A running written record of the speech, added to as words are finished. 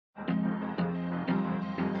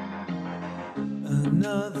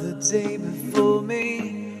Another day before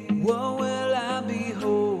me, what will I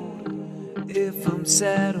behold? If I'm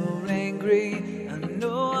sad or angry, I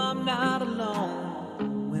know I'm not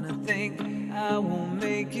alone. When I think I won't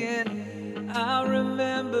make it, I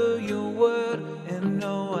remember your word and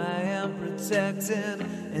know I am protected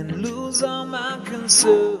and lose all my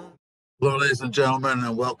concern. Hello, ladies and gentlemen,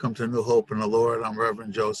 and welcome to New Hope in the Lord. I'm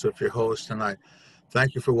Reverend Joseph, your host, and I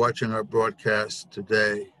thank you for watching our broadcast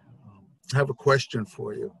today. I have a question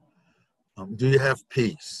for you. Do you have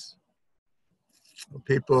peace?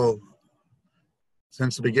 People,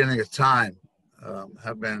 since the beginning of time,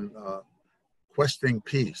 have been questing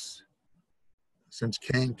peace. Since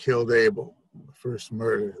Cain killed Abel, the first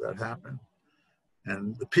murder that happened.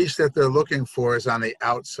 And the peace that they're looking for is on the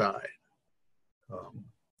outside,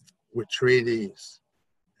 with treaties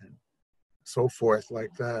and so forth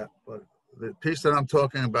like that. But the peace that I'm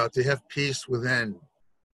talking about, do you have peace within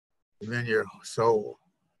your soul?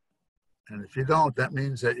 And if you don't, that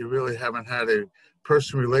means that you really haven't had a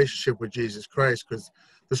personal relationship with Jesus Christ, because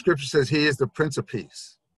the scripture says he is the Prince of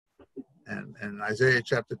Peace. And in Isaiah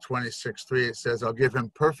chapter 26:3, it says, I'll give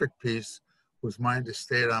him perfect peace whose mind is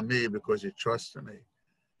stayed on me because he trusts in me.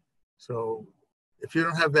 So if you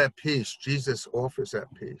don't have that peace, Jesus offers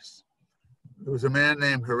that peace. There was a man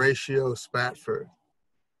named Horatio Spafford.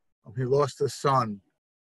 He lost a son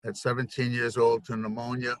at 17 years old to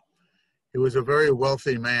pneumonia. He was a very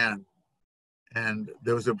wealthy man, and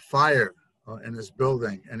there was a fire in his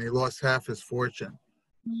building, and he lost half his fortune.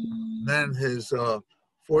 Then his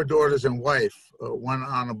 4 daughters and wife went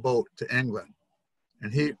on a boat to England,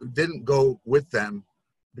 and he didn't go with them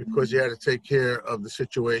because he had to take care of the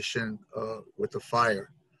situation with the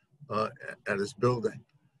fire at his building.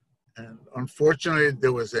 And unfortunately,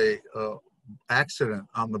 there was a accident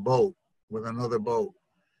on the boat with another boat,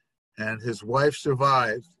 and his wife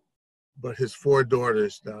survived, but his 4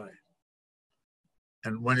 daughters died.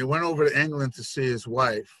 And when he went over to England to see his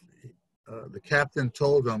wife, the captain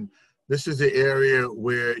told him, this is the area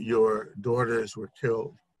where your daughters were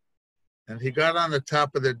killed. And he got on the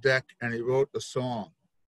top of the deck and he wrote a song.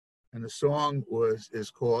 And the song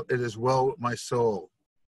is called, It Is Well With My Soul.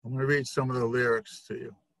 I'm going to read some of the lyrics to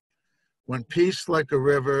you. When peace like a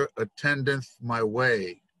river attendeth my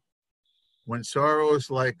way, when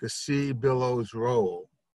sorrows like a sea billows roll,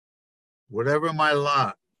 whatever my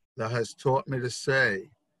lot, thou hast taught me to say,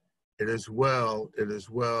 it is well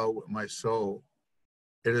with my soul.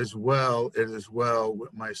 It is well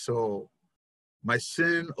with my soul. My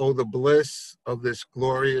sin, oh, the bliss of this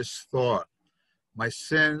glorious thought, my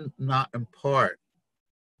sin not in part,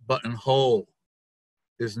 but in whole,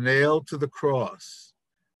 is nailed to the cross,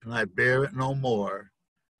 and I bear it no more.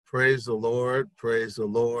 Praise the Lord,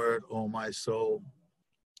 oh my soul.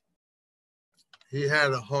 He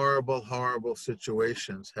had a horrible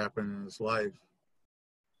situations happen in his life,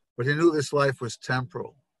 but he knew this life was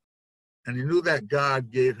temporal, and he knew that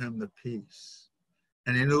God gave him the peace,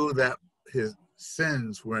 and he knew that his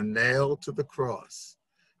sins were nailed to the cross,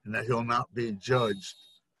 and that he'll not be judged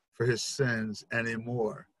for his sins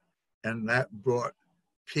anymore. And that brought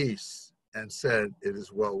peace and said, it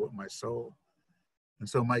is well with my soul. And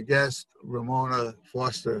so my guest, Ramona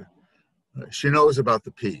Foster, she knows about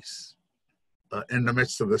the peace in the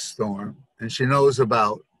midst of the storm. And she knows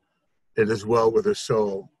about it is well with her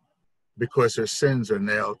soul because her sins are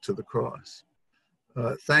nailed to the cross.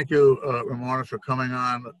 Thank you, Ramona, for coming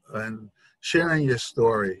on and sharing your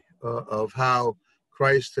story of how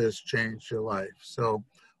Christ has changed your life. So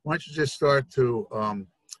why don't you just start to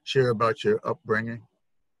share about your upbringing?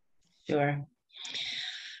 Sure.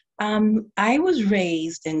 I was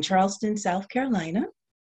raised in Charleston, South Carolina,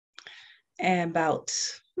 and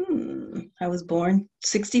I was born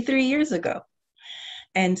 63 years ago.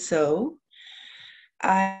 And so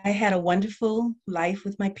I had a wonderful life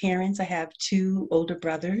with my parents. I have 2 older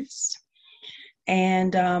brothers.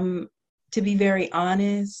 And to be very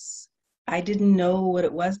honest, I didn't know what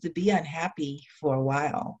it was to be unhappy for a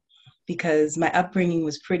while because my upbringing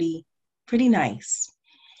was pretty nice.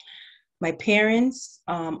 My parents,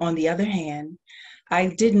 on the other hand, I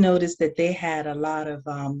did notice that they had a lot of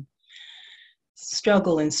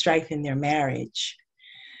struggle and strife in their marriage,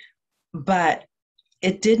 but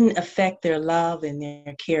it didn't affect their love and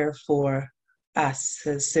their care for us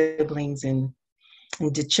as siblings and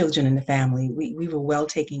the children in the family. We were well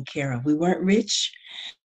taken care of. We weren't rich,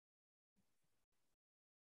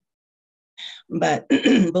 but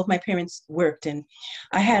both my parents worked, and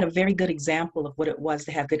I had a very good example of what it was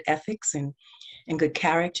to have good ethics and good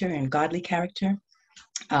character and godly character.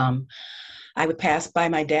 I would pass by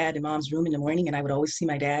my dad and mom's room in the morning, and I would always see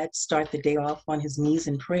my dad start the day off on his knees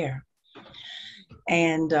in prayer.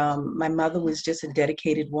 And my mother was just a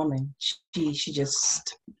dedicated woman. She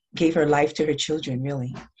just gave her life to her children,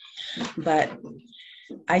 really. But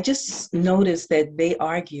I just noticed that they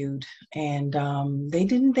argued, and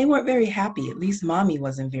they weren't very happy. At least mommy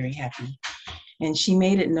wasn't very happy, and she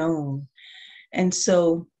made it known. And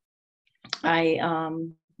so I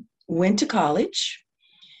went to college,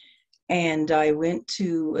 and I went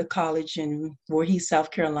to a college in Voorhees,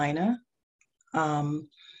 South Carolina. Um,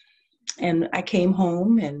 and I came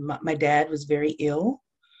home, and my dad was very ill.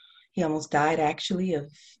 He almost died, actually,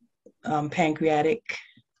 of pancreatic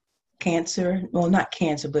cancer. Well, not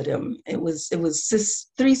cancer, but it was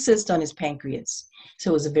three cysts on his pancreas.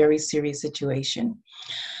 So it was a very serious situation.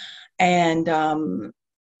 And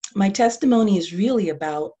my testimony is really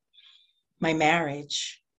about my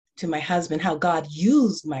marriage to my husband, how God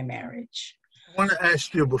used my marriage. I want to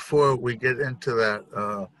ask you before we get into that,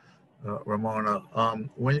 Ramona.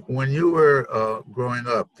 When you were growing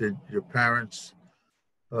up, did your parents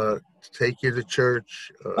take you to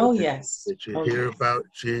church? Oh, yes. Did you Oh, hear yes. about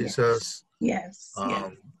Jesus? Yes. Yes.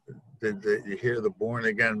 Um, did you hear the born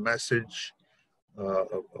again message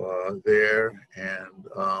there? And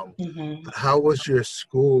Mm-hmm. how was your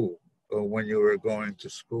school when you were going to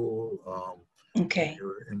school? When Okay. you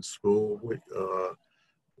were in school,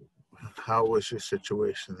 how was your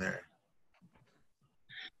situation there?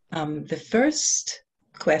 The first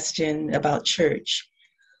question about church,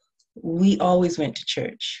 we always went to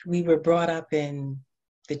church. We were brought up in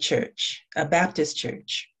the church, a Baptist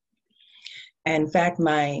church. And in fact,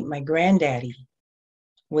 my granddaddy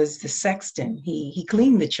was the sexton. He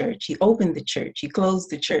cleaned the church, he opened the church, he closed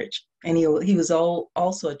the church, and he was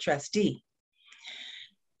also a trustee.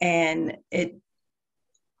 And it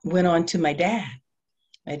went on to my dad.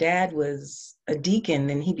 My dad was a deacon,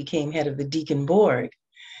 and he became head of the deacon board.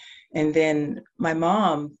 And then my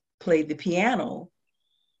mom played the piano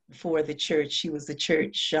for the church. She was the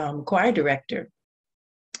church choir director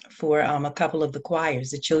for a couple of the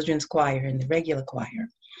choirs, the children's choir and the regular choir.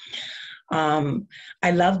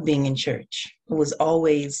 I loved being in church. It was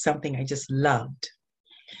always something I just loved.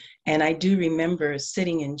 And I do remember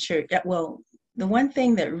sitting in church. Well, the one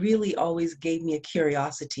thing that really always gave me a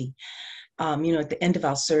curiosity, at the end of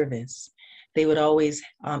our service, they would always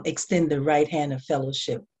extend the right hand of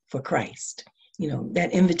fellowship for Christ, that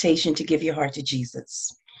invitation to give your heart to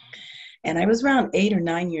Jesus. And I was around 8 or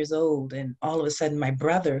 9 years old, and all of a sudden my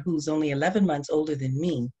brother, who's only 11 months older than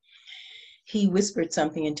me, he whispered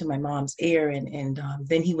something into my mom's ear, and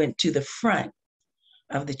then he went to the front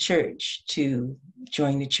of the church to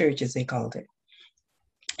join the church, as they called it.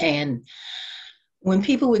 And when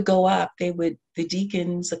people would go up, a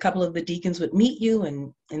couple of the deacons would meet you,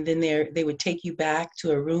 and then they would take you back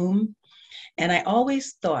to a room. And I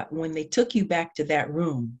always thought when they took you back to that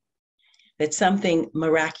room, that something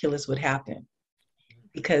miraculous would happen,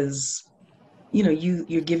 because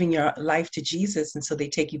you're giving your life to Jesus, and so they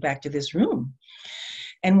take you back to this room.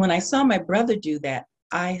 And when I saw my brother do that,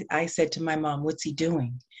 I said to my mom, "What's he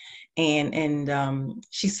doing?" And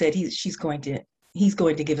she said he's going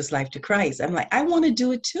to give his life to Christ. I'm like, I want to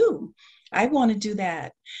do it too. I want to do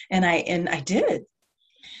that, and I did.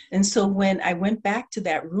 And so when I went back to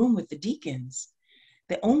that room with the deacons,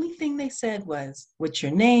 the only thing they said was, "What's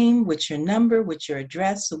your name? What's your number? What's your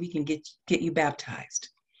address? So we can get you baptized."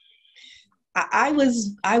 I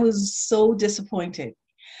was so disappointed.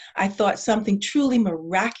 I thought something truly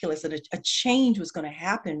miraculous and a change was going to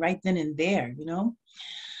happen right then and there,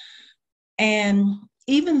 And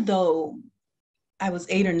even though I was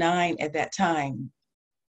 8 or 9 at that time,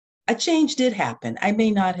 a change did happen. I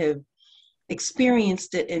may not have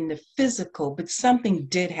experienced it in the physical, but something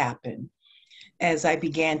did happen as I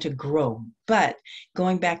began to grow. But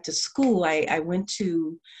going back to school, I went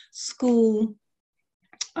to school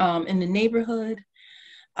in the neighborhood.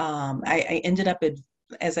 I ended up at,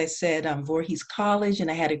 as I said, Voorhees College, and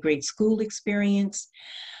I had a great school experience.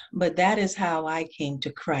 But that is how I came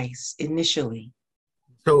to Christ initially.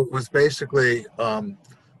 So it was basically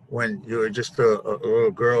when you were just a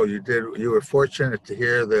little girl, you were fortunate to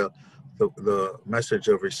hear the message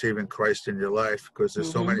of receiving Christ in your life, because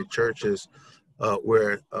there's so many churches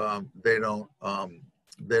where they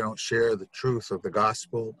don't share the truth of the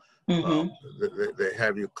gospel. They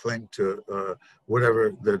have you cling to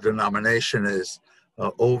whatever the denomination is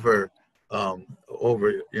over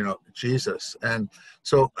Jesus. And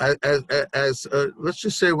so as let's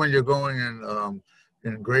just say when you're going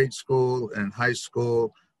in grade school and high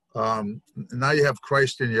school, now you have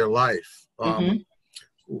Christ in your life.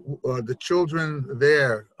 The children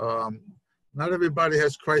there, not everybody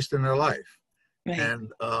has Christ in their life. Right.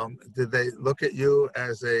 And did they look at you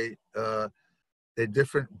as a a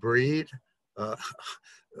different breed, uh,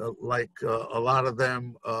 like a lot of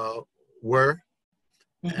them were,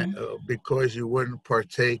 Mm-hmm. because you wouldn't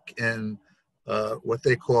partake in what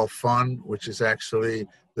they call fun, which is actually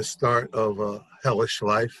the start of a hellish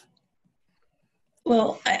life?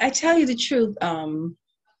 Well, I tell you the truth.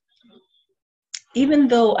 Even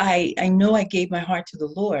though I know I gave my heart to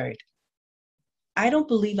the Lord, I don't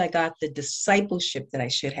believe I got the discipleship that I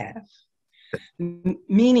should have.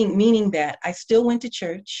 Meaning that I still went to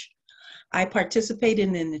church. I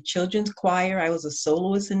participated in the children's choir. I was a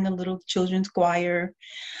soloist in the little children's choir.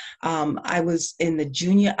 I was in the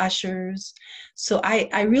junior ushers. So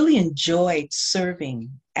I really enjoyed serving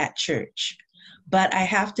at church. But I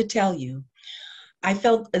have to tell you, I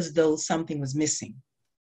felt as though something was missing.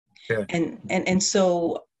 Yeah. And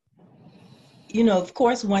so, of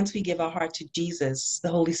course, once we give our heart to Jesus, the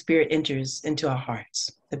Holy Spirit enters into our hearts,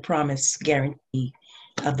 the promise guarantee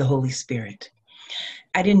of the Holy Spirit.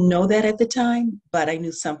 I didn't know that at the time, but I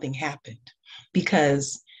knew something happened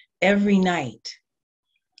because every night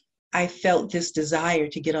I felt this desire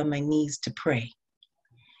to get on my knees to pray.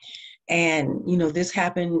 And, this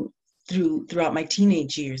happened throughout my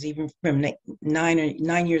teenage years, even from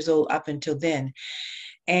 9 years old up until then.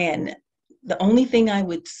 And the only thing I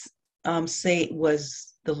would say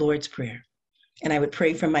was the Lord's Prayer. And I would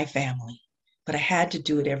pray for my family, but I had to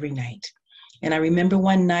do it every night. And I remember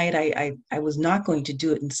one night I was not going to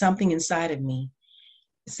do it, and something inside of me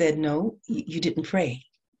said, no, you didn't pray.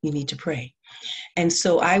 You need to pray. And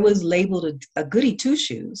so I was labeled a goody two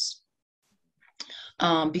shoes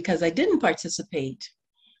because I didn't participate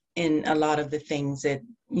in a lot of the things that,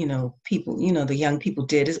 people, the young people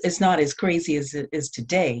did. It's not as crazy as it is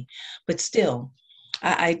today, but still,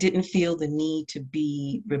 I didn't feel the need to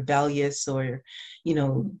be rebellious or,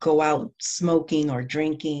 go out smoking or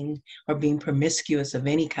drinking or being promiscuous of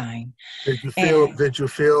any kind. And Did you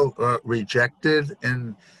feel rejected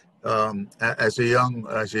in as a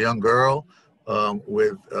young girl,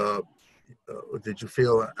 with did you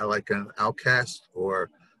feel like an outcast or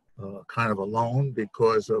kind of alone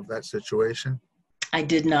because of that situation? I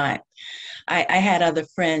did not. I had other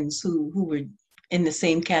friends who were in the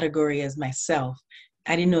same category as myself.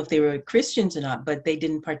 I didn't know if they were Christians or not, but they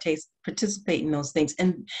didn't participate in those things.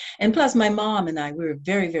 And plus, my mom and I, we were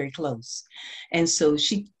very, very close, and so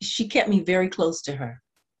she kept me very close to her.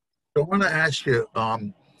 So I want to ask you,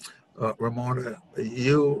 Ramona,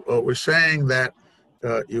 you were saying that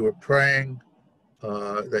you were praying,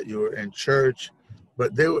 that you were in church,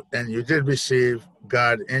 but and you did receive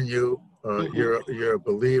God in you. Hmm. You're a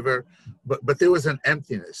believer, but there was an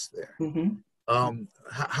emptiness there. Hmm.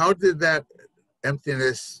 How did that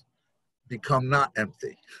emptiness become not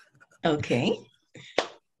empty? Okay,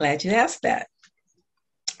 glad you asked that.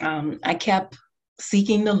 I kept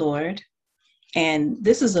seeking the Lord, and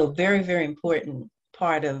this is a very, very important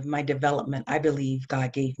part of my development. I believe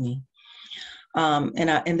God gave me.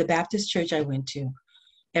 In the Baptist church I went to,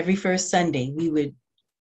 every first Sunday we would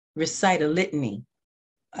recite a litany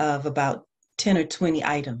of about 10 or 20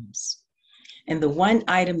 items. And the one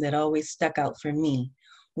item that always stuck out for me: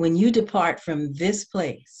 when you depart from this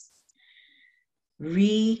place,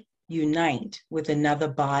 reunite with another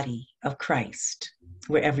body of Christ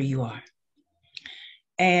wherever you are.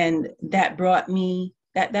 And that brought me,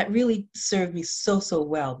 that really served me so, so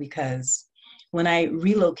well, because when I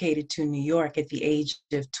relocated to New York at the age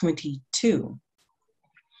of 22,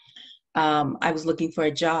 I was looking for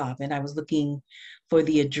a job, and I was looking for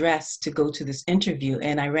the address to go to this interview.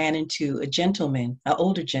 And I ran into a gentleman, an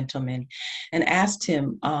older gentleman, and asked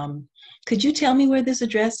him, could you tell me where this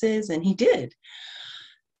address is? And he did.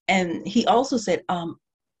 And he also said, I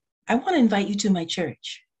want to invite you to my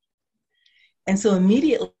church. And so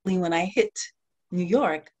immediately when I hit New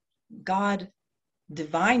York, God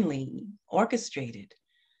divinely orchestrated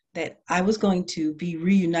that I was going to be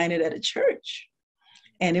reunited at a church.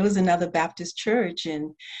 And it was another Baptist church.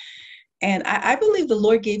 And I believe the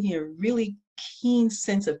Lord gave me a really keen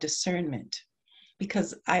sense of discernment,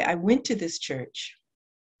 because I went to this church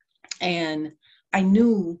and I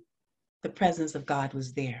knew the presence of God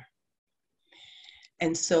was there.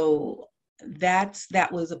 And so that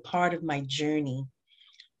was a part of my journey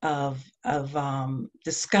of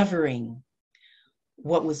discovering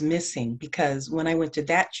what was missing, because when I went to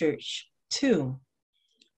that church too,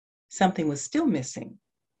 something was still missing.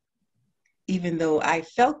 Even though I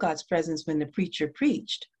felt God's presence when the preacher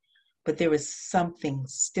preached, but there was something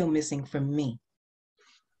still missing from me.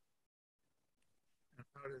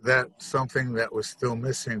 That something that was still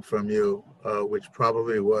missing from you, which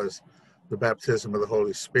probably was the baptism of the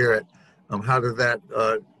Holy Spirit, how did that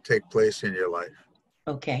take place in your life?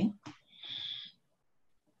 Okay.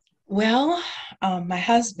 Well, my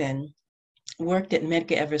husband worked at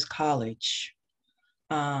Medgar Evers College.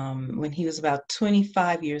 When he was about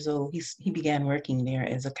 25 years old, he began working there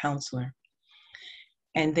as a counselor.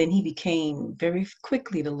 And then he became very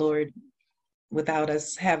quickly the Lord, without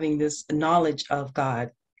us having this knowledge of God.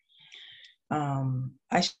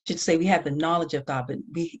 I should say we had the knowledge of God, but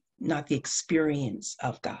we not the experience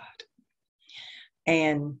of God.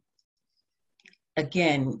 And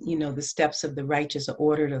again, the steps of the righteous are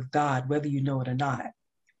ordered of God, whether you know it or not.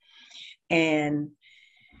 And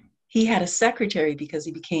he had a secretary because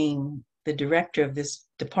he became the director of this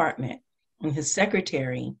department. And his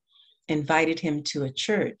secretary invited him to a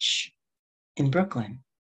church in Brooklyn.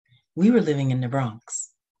 We were living in the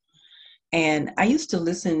Bronx. And I used to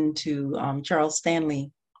listen to Charles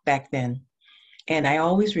Stanley back then. And I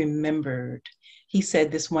always remembered he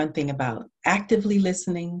said this one thing about actively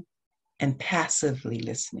listening and passively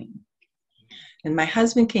listening. And my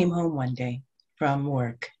husband came home one day from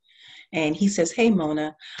work and he says, "Hey,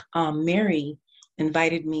 Mona, Mary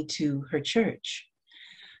invited me to her church.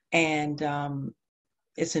 And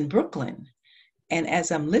it's in Brooklyn." And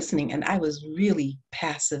as I'm listening, and I was really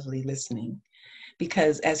passively listening,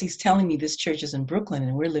 because as he's telling me this church is in Brooklyn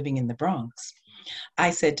and we're living in the Bronx,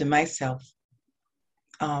 I said to myself,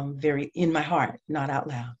 very in my heart, not out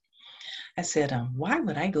loud, I said, why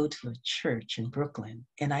would I go to a church in Brooklyn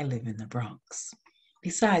and I live in the Bronx?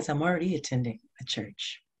 Besides, I'm already attending a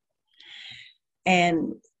church.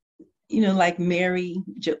 And, like Mary,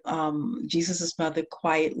 Jesus's mother,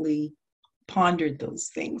 quietly pondered those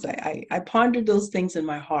things. I pondered those things in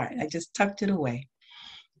my heart. I just tucked it away.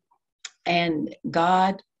 And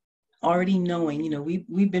God already knowing,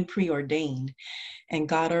 we've been preordained, and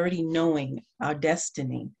God already knowing our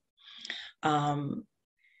destiny.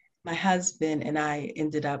 My husband and I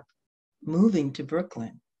ended up moving to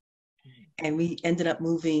Brooklyn, and we ended up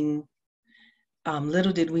moving,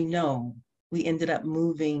 little did we know, we ended up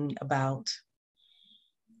moving about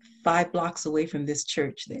 5 blocks away from this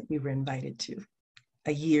church that we were invited to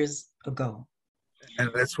years ago.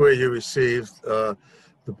 And that's where you received the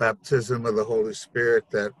baptism of the Holy Spirit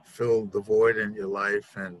that filled the void in your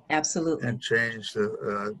life and Absolutely. and changed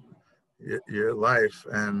your life.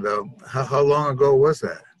 And how long ago was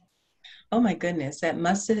that? Oh my goodness, that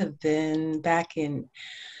must have been back in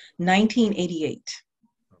 1988.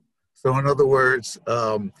 So in other words,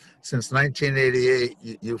 since 1988,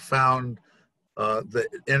 you found the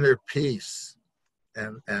inner peace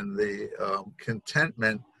and the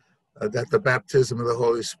contentment that the baptism of the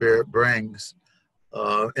Holy Spirit brings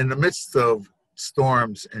in the midst of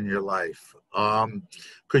storms in your life.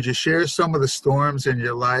 Could you share some of the storms in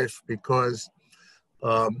your life? Because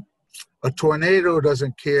a tornado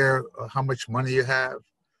doesn't care how much money you have,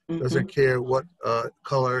 doesn't care what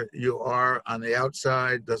color you are on the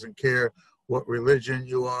outside, doesn't care what religion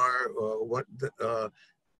you are, or what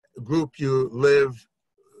group you live,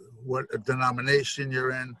 what denomination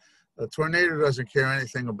you're in. A tornado doesn't care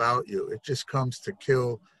anything about you. It just comes to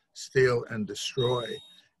kill, steal, and destroy.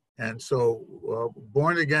 And so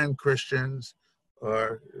born-again Christians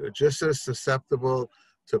are just as susceptible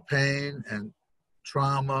to pain and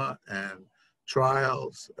trauma and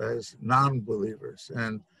trials as non-believers.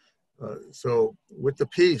 And so with the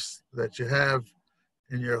peace that you have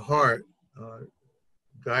in your heart,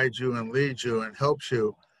 guides you and leads you and helps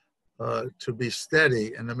you to be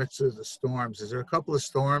steady in the midst of the storms. Is there a couple of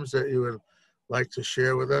storms that you would like to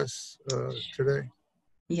share with us today?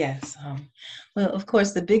 Yes. Well, of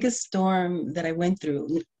course, the biggest storm that I went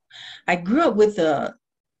through, I grew up with a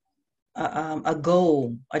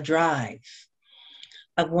goal, a drive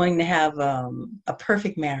of wanting to have a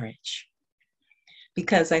perfect marriage,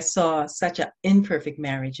 because I saw such an imperfect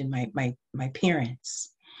marriage in my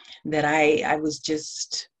parents, that I was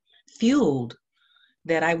just fueled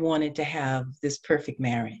that I wanted to have this perfect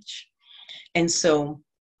marriage. And so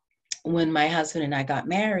when my husband and I got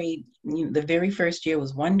married, the very first year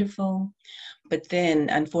was wonderful. But then,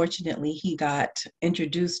 unfortunately, he got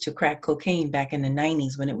introduced to crack cocaine back in the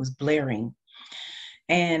 90s when it was blaring.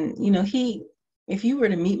 And, if you were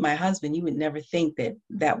to meet my husband, you would never think that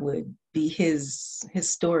that would be his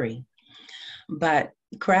story. But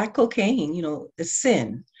crack cocaine, the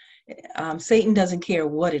sin. Satan doesn't care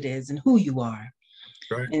what it is and who you are.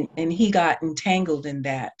 Right. And he got entangled in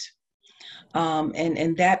that.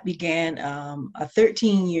 And that began a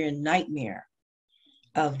 13-year nightmare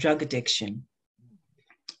of drug addiction.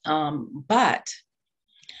 But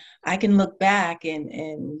I can look back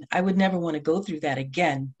and I would never want to go through that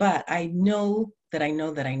again. But I know that I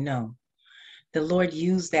know that I know the Lord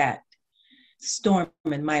used that storm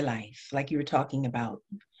in my life, like you were talking about,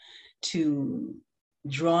 to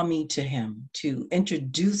draw me to him, to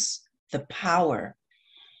introduce the power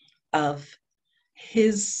of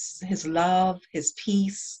his love, his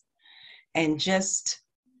peace, and just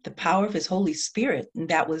the power of his Holy Spirit. And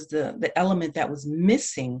that was the element that was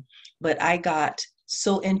missing. But I got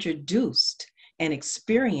so introduced and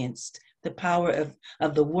experienced the power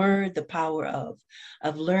of the word, the power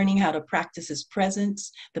of learning how to practice his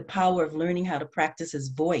presence, the power of learning how to practice his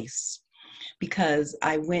voice, because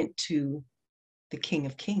I went to the King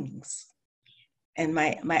of Kings and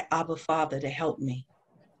my Abba Father to help me.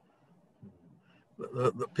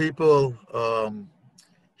 The people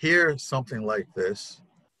hear something like this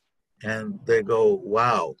and they go,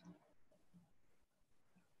 wow,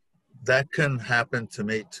 that can happen to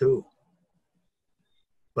me too.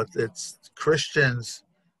 But it's Christians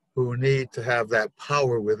who need to have that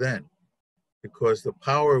power within, because the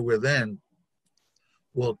power within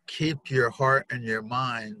will keep your heart and your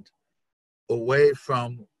mind away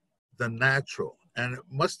from the natural. And it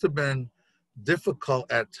must have been difficult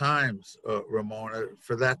at times, Ramona,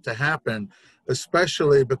 for that to happen,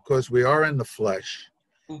 especially because we are in the flesh.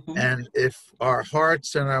 Mm-hmm. And if our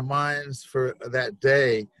hearts and our minds for that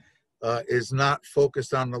day is not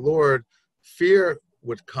focused on the Lord, fear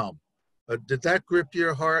would come. Did that grip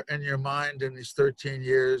your heart and your mind in these 13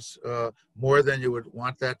 years more than you would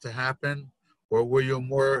want that to happen? Or were you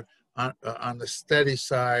more on the steady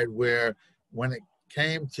side where when it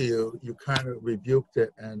came to you, you kind of rebuked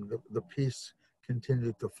it and the peace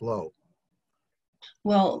continued to flow?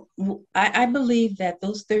 Well, I believe that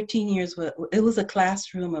those 13 years, it was a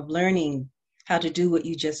classroom of learning how to do what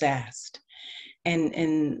you just asked. And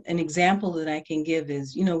an example that I can give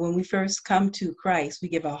is, when we first come to Christ, we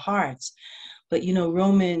give our hearts. But,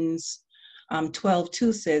 Romans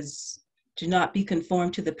 12:2 says, do not be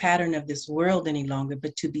conformed to the pattern of this world any longer,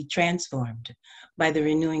 but to be transformed by the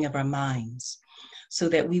renewing of our minds, so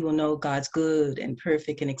that we will know God's good and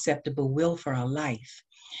perfect and acceptable will for our life.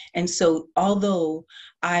 And so, although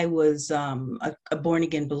I was a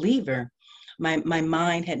born-again believer, my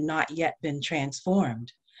mind had not yet been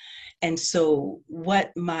transformed. And so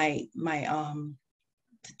what the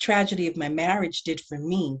tragedy of my marriage did for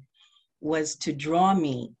me was to draw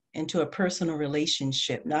me into a personal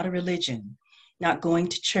relationship, not a religion, not going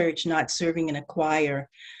to church, not serving in a choir,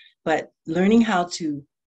 but learning how to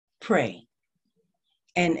pray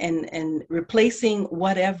and replacing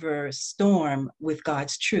whatever storm with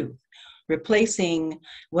God's truth, replacing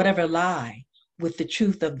whatever lie with the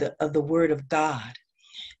truth of the word of God,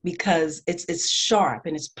 because it's sharp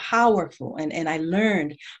and it's powerful. And I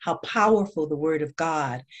learned how powerful the word of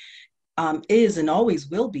God is and always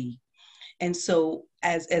will be. And so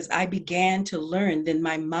as I began to learn, then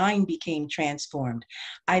my mind became transformed.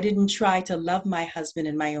 I didn't try to love my husband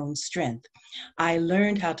in my own strength. I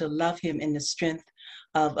learned how to love him in the strength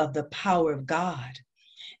of the power of God.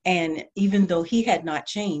 And even though he had not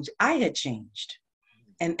changed, I had changed.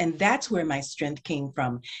 And that's where my strength came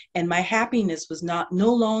from. And my happiness was no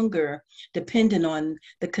longer dependent on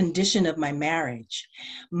the condition of my marriage.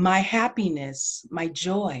 My happiness, my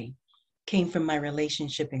joy came from my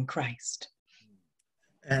relationship in Christ.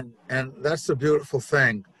 And that's the beautiful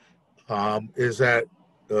thing, is that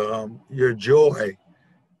your joy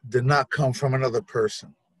did not come from another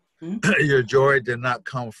person. Mm-hmm. Your joy did not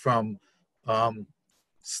come from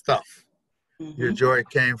stuff. Mm-hmm. Your joy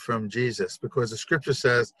came from Jesus, because the scripture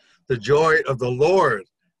says the joy of the Lord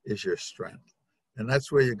is your strength. And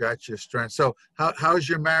that's where you got your strength. So how's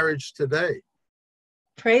your marriage today?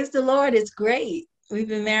 Praise the Lord. It's great. We've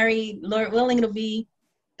been married, Lord willing, it'll be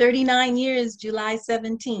 39 years, July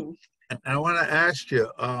 17th. And I want to ask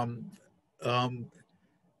you,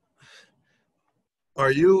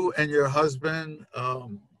 are you and your husband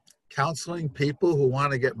counseling people who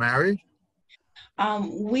want to get married?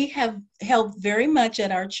 We have helped very much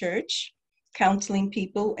at our church, counseling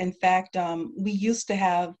people. In fact, we used to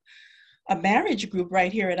have a marriage group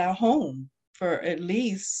right here at our home for at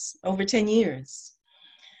least over 10 years.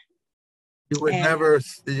 You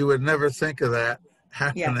would never think of that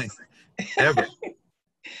happening. Yes.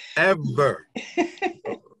 ever.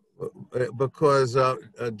 Because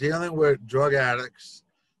dealing with drug addicts,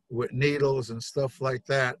 with needles and stuff like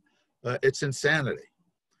that, it's insanity.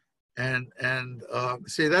 And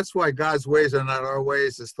see, that's why God's ways are not our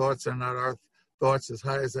ways. His thoughts are not our thoughts, as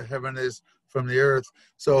high as the heaven is from the earth.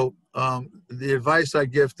 So the advice I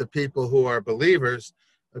give to people who are believers,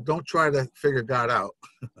 don't try to figure God out.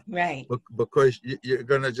 Right. Because you're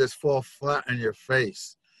going to just fall flat on your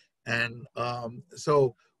face. And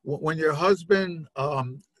so when your husband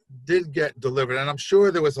did get delivered, and I'm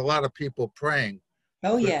sure there was a lot of people praying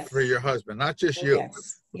yes. for your husband, not just you.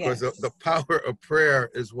 Yes. because Yes. the power of prayer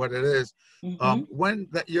is what it is. Mm-hmm. When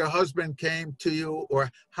that your husband came to you, or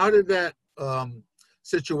how did that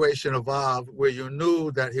situation evolve where you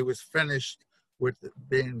knew that he was finished with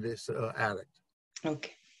being this addict?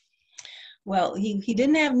 Okay. Well, he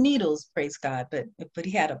didn't have needles, praise God, but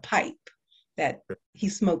he had a pipe that he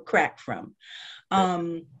smoked crack from.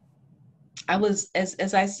 Um, I was,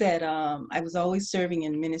 as I said, I was always serving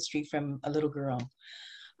in ministry from a little girl.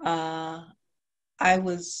 Uh,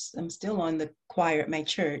 I'm still on the choir at my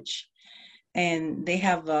church, and they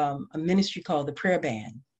have a ministry called the Prayer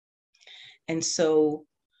Band. And so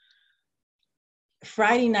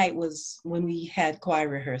Friday night was when we had choir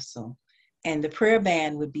rehearsal, and the prayer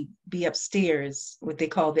band would be upstairs, what they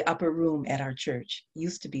call the upper room at our church.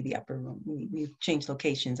 Used to be the upper room. We've changed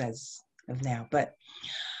locations as of now, but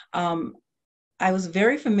I was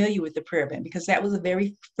very familiar with the prayer band because that was the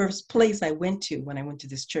very first place I went to when I went to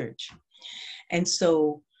this church. And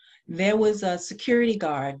so there was a security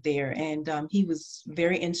guard there, and he was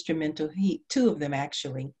very instrumental. Two of them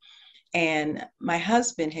actually. And my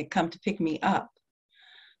husband had come to pick me up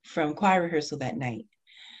from choir rehearsal that night.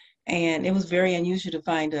 And it was very unusual to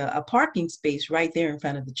find a parking space right there in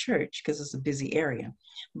front of the church because it's a busy area.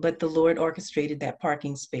 But the Lord orchestrated that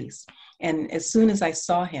parking space. And as soon as I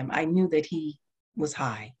saw him, I knew that he was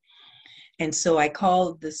high. And so I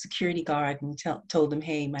called the security guard and told him,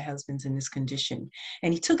 hey, my husband's in this condition.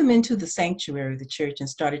 And he took him into the sanctuary of the church and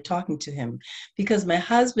started talking to him because my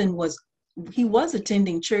husband was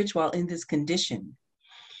attending church while in this condition.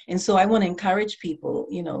 And so I want to encourage people,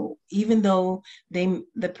 even though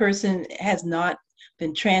the person has not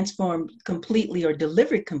been transformed completely or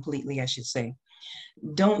delivered completely, I should say,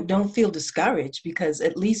 don't feel discouraged, because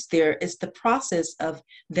at least it's the process of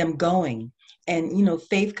them going. And,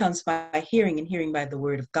 faith comes by hearing, and hearing by the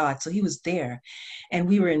word of God. So he was there, and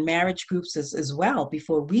we were in marriage groups as well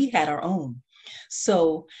before we had our own.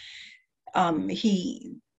 So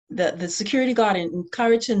the security guard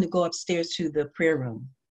encouraged him to go upstairs to the prayer room.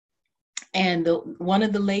 And one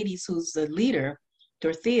of the ladies who's the leader,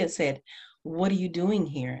 Dorothea, said, what are you doing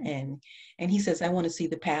here? And he says, I want to see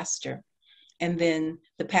the pastor. And then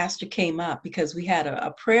the pastor came up because we had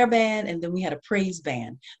a prayer band, and then we had a praise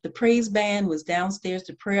band. The praise band was downstairs,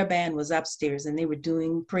 the prayer band was upstairs, and they were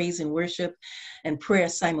doing praise and worship and prayer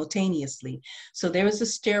simultaneously. So there was a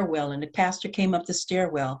stairwell, and the pastor came up the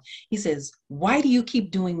stairwell. He says, why do you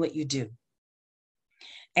keep doing what you do?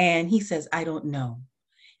 And he says, I don't know.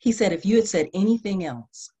 He said, if you had said anything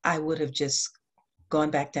else, I would have just gone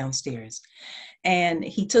back downstairs. And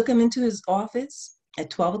he took him into his office at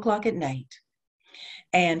 12 o'clock at night.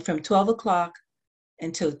 And from 12 o'clock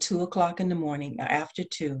until 2 o'clock in the morning, or after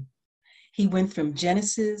 2, he went from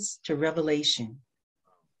Genesis to Revelation.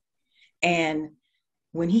 And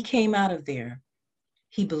when he came out of there,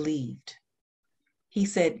 he believed. He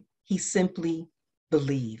said he simply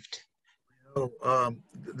believed.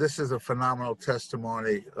 This is a phenomenal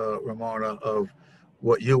testimony, Ramona, of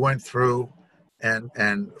what you went through, and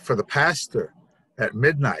for the pastor at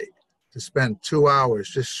midnight to spend 2 hours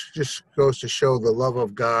just goes to show the love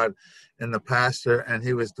of God in the pastor, and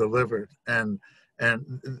he was delivered. And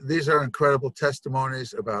these are incredible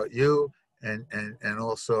testimonies about you and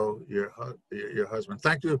also your husband.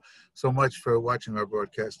 Thank you so much for watching our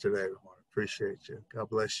broadcast today, Ramona. Appreciate you. God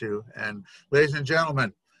bless you. And ladies and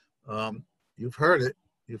gentlemen, you've heard it.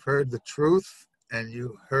 You've heard the truth, and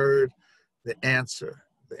you heard the answer.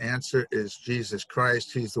 The answer is Jesus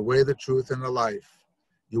Christ. He's the way, the truth, and the life.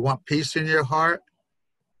 You want peace in your heart?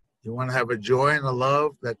 You want to have a joy and a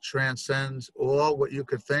love that transcends all what you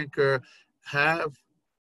could think or have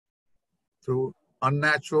through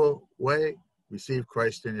unnatural way? Receive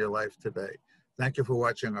Christ in your life today. Thank you for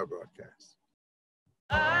watching our broadcast.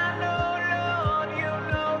 I know, Lord, you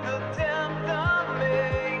know the depth of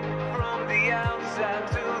me, from the outside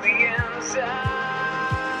to the inside.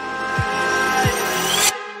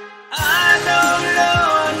 I know,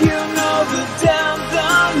 Lord, you know the depth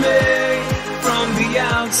of me, from the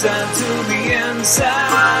outside to the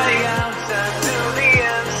inside.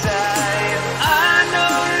 I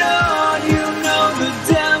know, Lord, you know the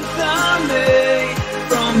depth of me,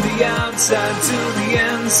 from the outside to the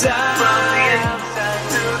inside.